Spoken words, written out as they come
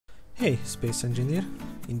Hey Space Engineer,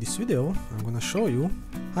 in this video I'm gonna show you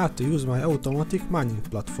how to use my automatic mining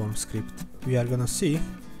platform script. We are gonna see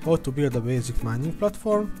how to build a basic mining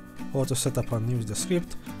platform, how to set up and use the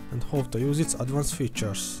script, and how to use its advanced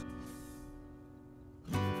features.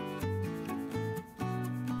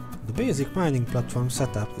 The basic mining platform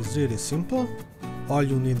setup is really simple. All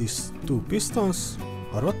you need is two pistons,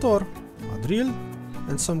 a rotor, a drill,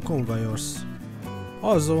 and some conveyors.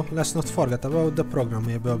 Also, let's not forget about the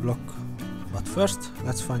programmable block. But first,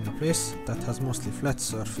 let's find a place that has mostly flat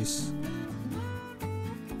surface.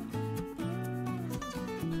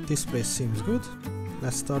 This place seems good.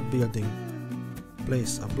 Let's start building.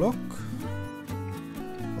 Place a block,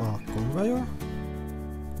 a conveyor,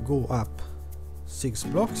 go up 6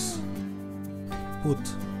 blocks, put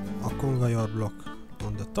a conveyor block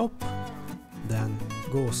on the top, then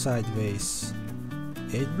go sideways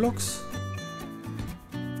 8 blocks,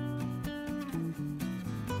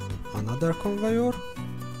 another conveyor,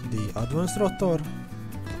 the advanced rotor,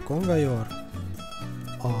 a conveyor,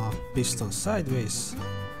 a piston sideways,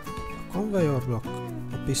 a conveyor block,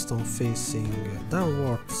 a piston facing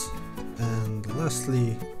downwards, and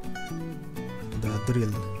lastly the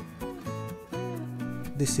drill.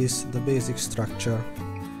 This is the basic structure.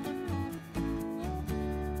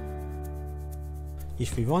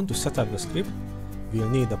 If we want to set up the script, we'll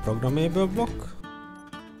need a programmable block.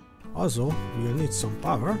 Also, we'll need some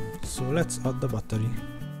power, so let's add the battery.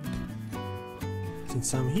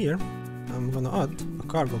 Since I'm here, I'm gonna add a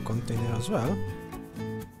cargo container as well.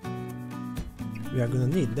 We are gonna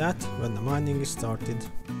need that when the mining is started.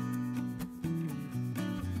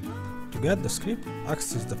 To get the script,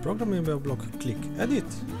 access the programmable block, click Edit,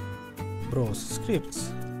 Browse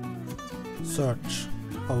Scripts, search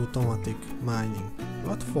Automatic Mining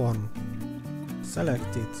Platform,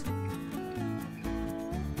 select it,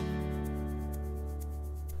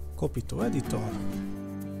 copy to editor,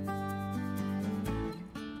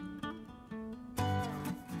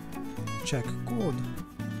 check code.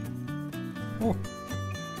 Oh.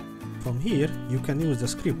 From here you can use the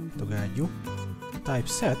script to guide you. Type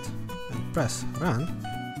set and press run.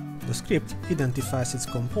 The script identifies its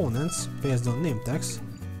components based on name tags,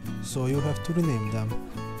 so you have to rename them.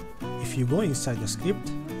 If you go inside the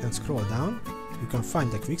script and scroll down, you can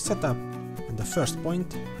find the quick setup and the first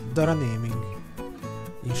point, the renaming.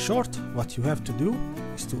 In short, what you have to do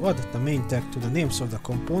is to add the main tag to the names of the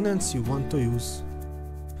components you want to use.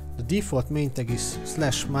 The default main tag is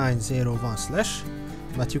 /mine01/,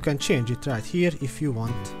 but you can change it right here if you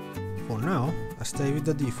want. For now, I stay with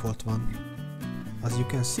the default one. As you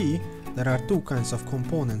can see, there are two kinds of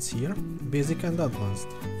components here, basic and advanced.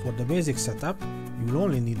 For the basic setup, you will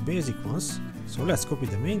only need basic ones, so let's copy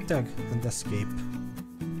the main tag and escape.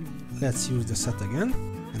 Let's use the set again,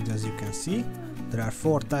 and as you can see, there are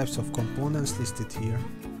 4 types of components listed here.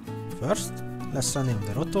 First, let's rename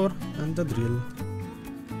the rotor and the drill.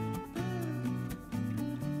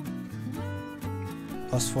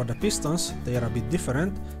 As for the pistons, they are a bit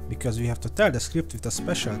different, because we have to tell the script with a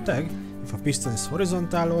special tag if a piston is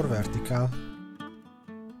horizontal or vertical.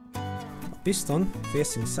 A piston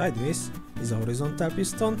facing sideways is a horizontal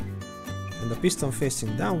piston, and a piston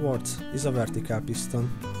facing downwards is a vertical piston.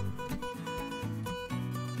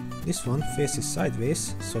 This one faces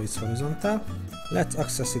sideways, so it's horizontal. Let's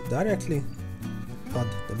access it directly. Add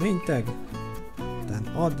the main tag, then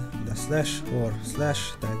add the slash or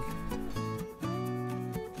slash tag.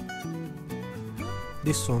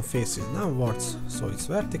 This one faces downwards, so it's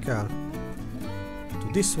vertical.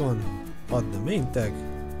 To this one, add the main tag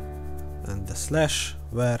and the slash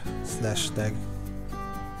where slash tag.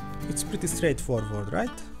 It's pretty straightforward,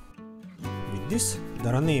 right? With this,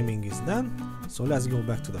 the renaming is done, so let's go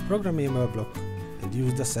back to the programmable block and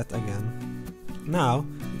use the set again. Now,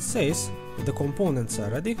 it says that the components are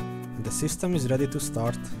ready and the system is ready to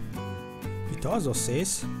start. It also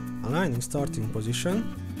says aligning starting position,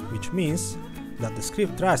 which means that the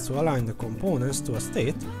script tries to align the components to a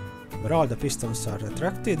state where all the pistons are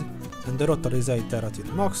retracted and the rotor is either at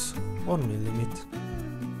its max or min limit.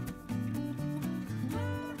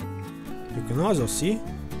 You can also see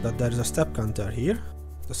that there is a step counter here.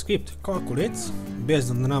 The script calculates, based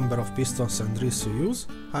on the number of pistons and drills you use,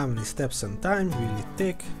 how many steps and time will it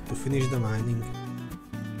take to finish the mining.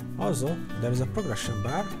 Also, there is a progression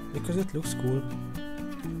bar because it looks cool.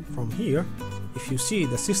 From here, if you see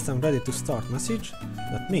the system ready to start message,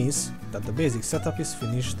 that means that the basic setup is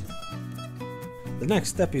finished. The next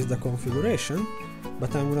step is the configuration,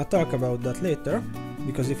 but I'm gonna talk about that later,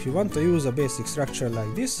 because if you want to use a basic structure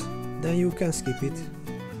like this, then you can skip it.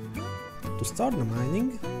 To start the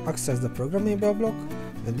mining, access the programmable block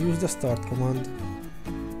and use the start command.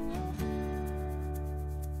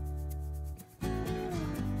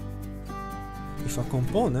 If a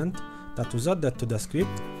component that was added to the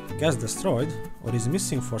script gets destroyed or is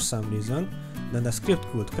missing for some reason, then the script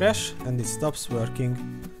could crash and it stops working.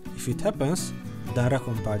 If it happens, then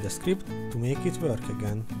recompile the script to make it work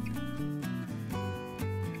again.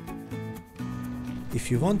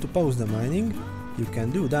 If you want to pause the mining, you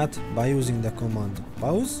can do that by using the command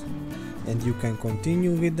pause, and you can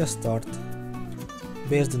continue with the start.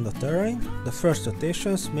 Based on the terrain, the first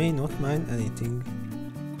rotations may not mine anything.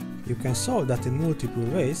 You can solve that in multiple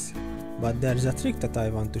ways, but there is a trick that I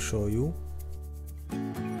want to show you.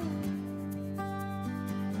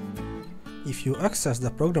 If you access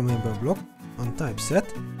the programmable block on typeset,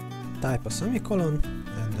 type a semicolon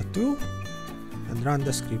and a 2 and run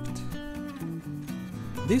the script.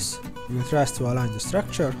 This will try to align the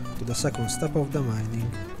structure to the second step of the mining.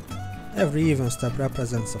 Every even step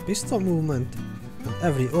represents a piston movement and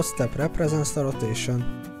every odd step represents a rotation.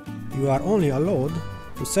 You are only allowed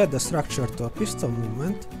to set the structure to a piston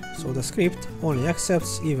movement, so the script only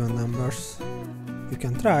accepts even numbers. You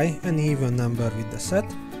can try any even number with the set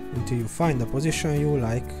until you find the position you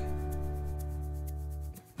like.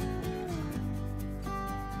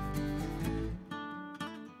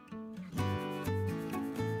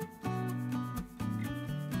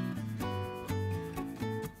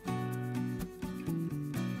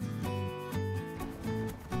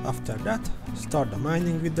 After that, start the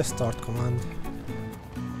mining with the start command.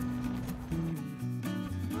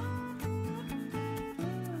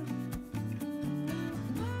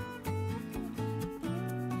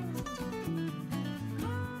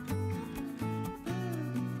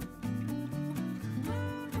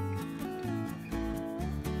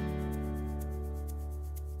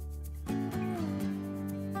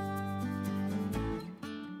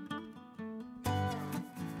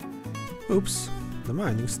 Oops, the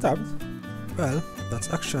mining stopped. Well,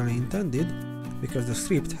 that's actually intended, because the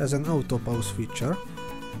script has an auto pause feature.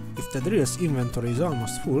 If the drill's inventory is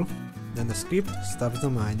almost full, then the script stops the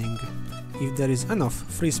mining. If there is enough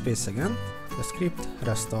free space again, the script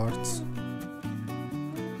restarts.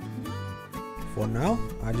 For now,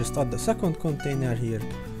 I just add the second container here,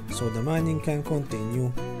 so the mining can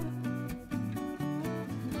continue.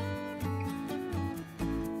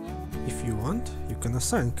 If you want, you can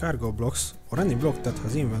assign cargo blocks or any block that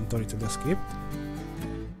has inventory to the script.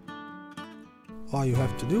 All you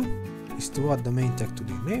have to do is to add the main tag to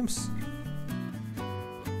the names,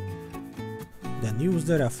 then use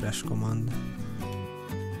the refresh command.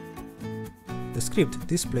 The script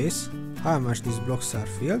displays how much these blocks are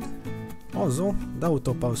filled. Also, the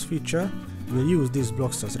auto pause feature will use these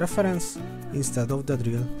blocks as reference instead of the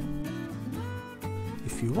drill.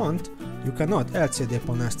 If you want, you can add LCD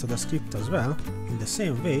panels to the script as well, in the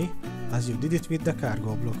same way as you did it with the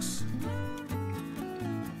cargo blocks.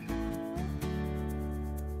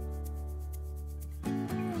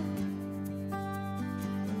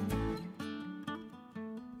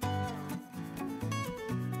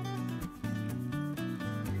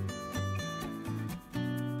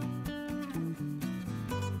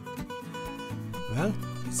 Well,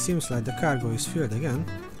 it seems like the cargo is filled again,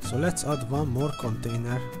 so let's add one more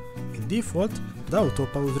container. In default, the auto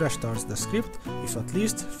pause restarts the script if at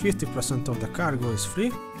least 50% of the cargo is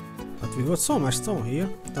free, but we got so much stone here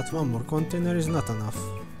that one more container is not enough.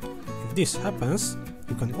 If this happens,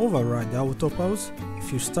 you can override the auto pause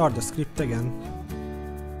if you start the script again.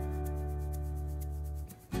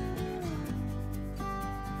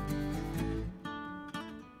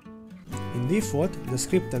 In default, the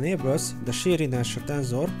script enables the shear inertia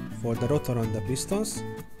tensor for the rotor and the pistons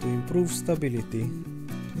to improve stability.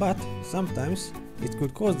 But sometimes it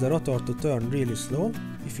could cause the rotor to turn really slow.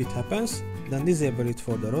 If it happens, then disable it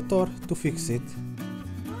for the rotor to fix it.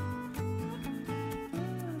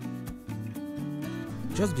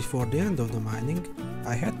 Just before the end of the mining,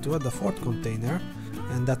 I had to add a fourth container,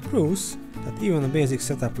 and that proves that even a basic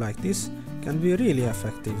setup like this can be really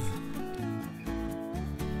effective.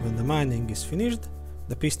 When the mining is finished,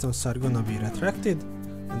 the pistons are gonna be retracted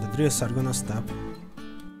and the drills are gonna stop.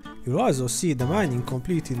 You'll also see the mining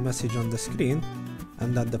completed message on the screen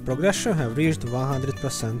and that the progression have reached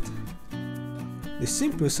 100%. This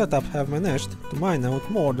simple setup have managed to mine out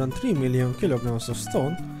more than 3 million kilograms of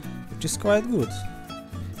stone, which is quite good.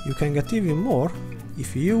 You can get even more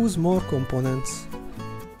if you use more components.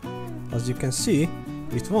 As you can see,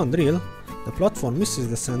 with one drill, the platform misses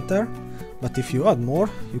the center, but if you add more,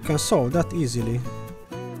 you can solve that easily.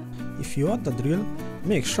 If you add the drill,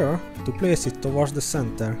 make sure to place it towards the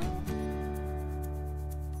center.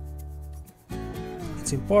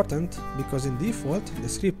 It's important because in default the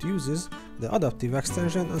script uses the adaptive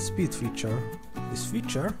extension and speed feature. This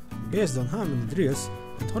feature based on how many drills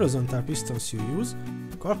and horizontal pistons you use,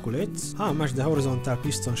 calculates how much the horizontal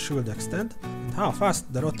piston should extend and how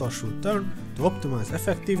fast the rotor should turn to optimize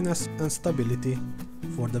effectiveness and stability.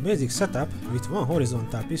 For the basic setup, with one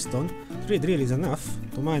horizontal piston, 3 drills is enough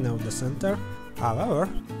to mine out the center. However,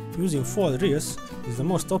 using 4 drills is the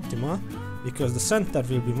most optimal because the center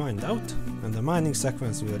will be mined out and the mining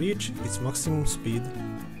sequence will reach its maximum speed.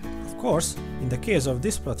 Of course, in the case of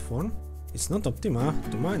this platform, it's not optimal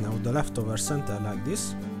to mine out the leftover center like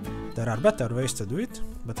this. There are better ways to do it,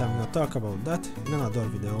 but I'm gonna talk about that in another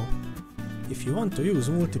video. If you want to use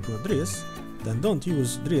multiple drills, then don't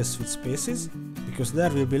use drills with spaces, because there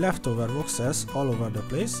will be leftover voxels all over the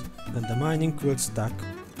place and the mining could stack.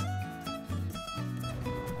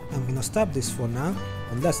 I'm gonna stop this for now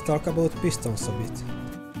and let's talk about pistons a bit.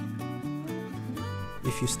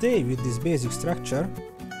 If you stay with this basic structure,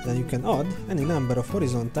 then you can add any number of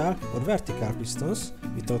horizontal or vertical pistons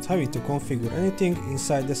without having to configure anything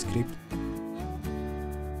inside the script.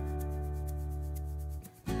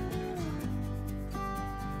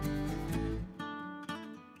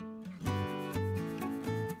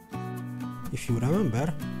 If you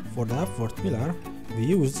remember, for the upward pillar we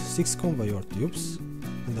used 6 conveyor tubes,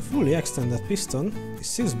 and the fully extended piston is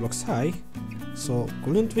 6 blocks high, so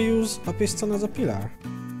couldn't we use a piston as a pillar?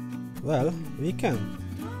 Well, we can.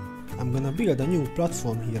 I'm gonna build a new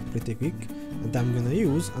platform here pretty quick, and I'm gonna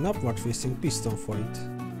use an upward facing piston for it.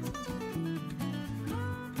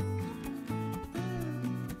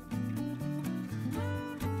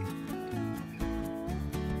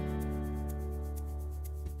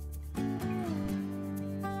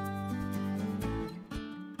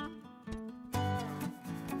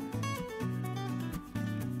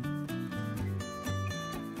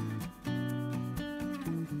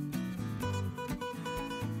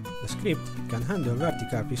 The script can handle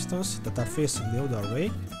vertical pistons that are facing the other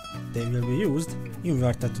way. They will be used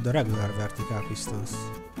inverted to the regular vertical pistons.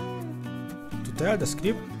 To tell the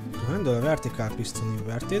script to handle a vertical piston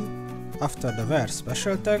inverted, after the var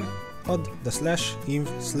special tag, add the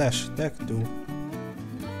 /inv/tag2.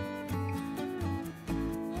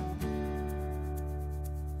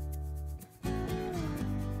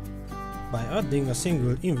 By adding a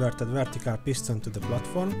single inverted vertical piston to the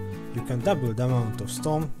platform, you can double the amount of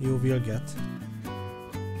stone you will get.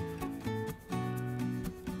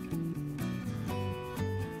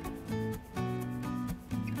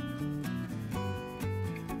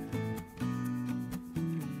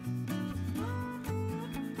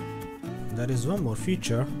 There is one more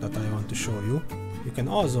feature that I want to show you. You can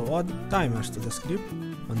also add timers to the script,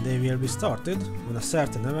 and they will be started when a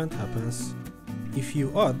certain event happens. If you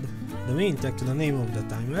add the main tag to the name of the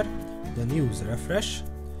timer, then use refresh,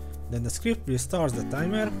 then the script will start the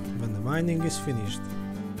timer when the mining is finished.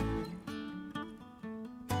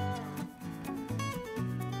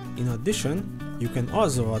 In addition, you can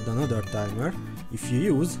also add another timer if you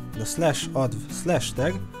use the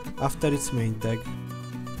 /add/tag after its main tag.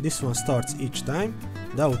 This one starts each time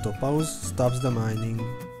the auto pause stops the mining.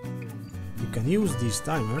 You can use these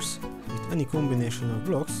timers with any combination of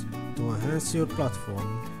blocks to enhance your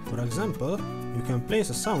platform. For example, you can place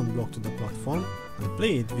a sound block to the platform and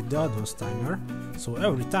play it with the advanced timer, so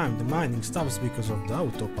every time the mining stops because of the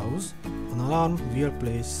auto pause, an alarm will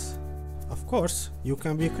place. Of course, you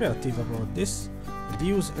can be creative about this and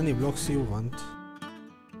use any blocks you want.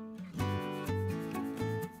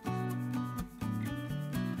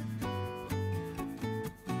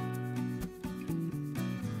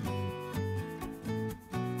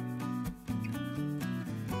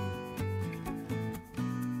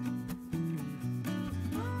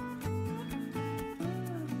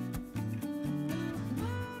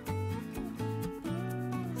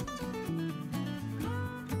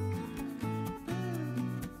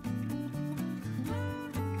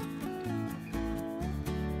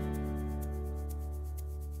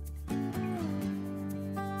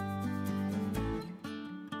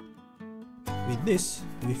 With this,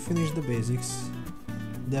 we finished the basics.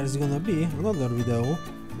 There's gonna be another video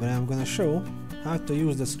where I'm gonna show how to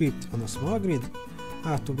use the script on a small grid,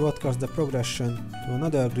 how to broadcast the progression to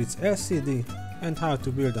another grid's LCD, and how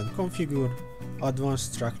to build and configure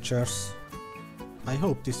advanced structures. I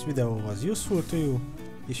hope this video was useful to you.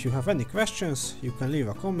 If you have any questions, you can leave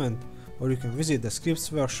a comment or you can visit the scripts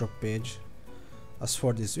workshop page. As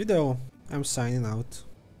for this video, I'm signing out.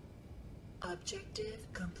 Objective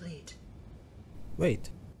complete.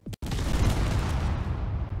 Wait.